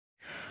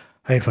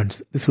Hi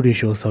friends, this video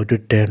shows how to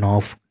turn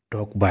off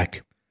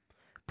TalkBack.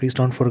 Please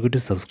don't forget to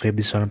subscribe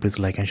this channel. Please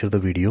like and share the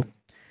video.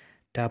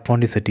 Tap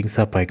on the settings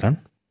app icon.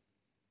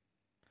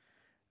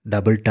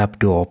 Double tap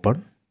to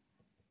open.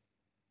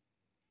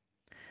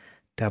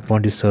 Tap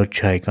on the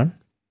search icon.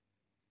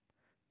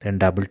 Then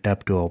double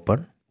tap to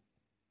open.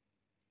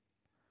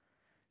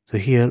 So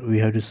here we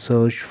have to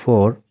search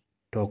for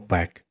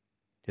TalkBack.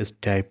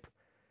 Just type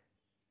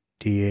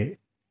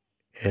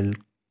TalkBack.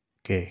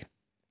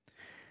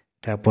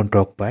 Tap on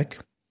TalkBack.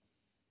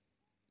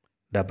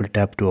 Double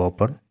tap to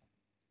open.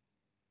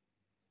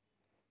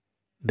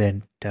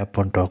 Then tap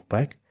on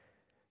TalkBack.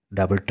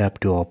 Double tap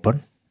to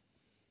open.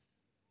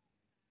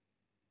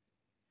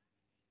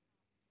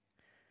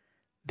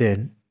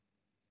 Then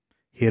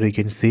here you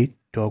can see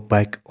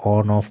TalkBack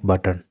on off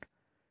button.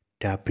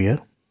 Tap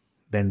here,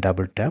 then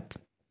double tap.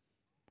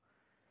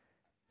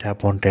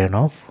 Tap on turn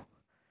off,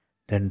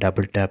 then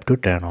double tap to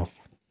turn off.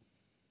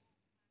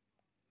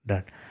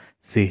 Done.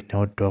 See,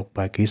 now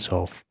TalkBack is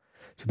off.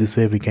 So this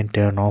way we can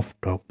turn off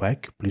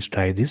TalkBack. Please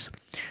try this.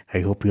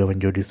 I hope you have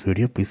enjoyed this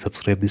video. Please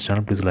subscribe this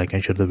channel. Please like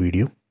and share the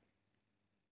video.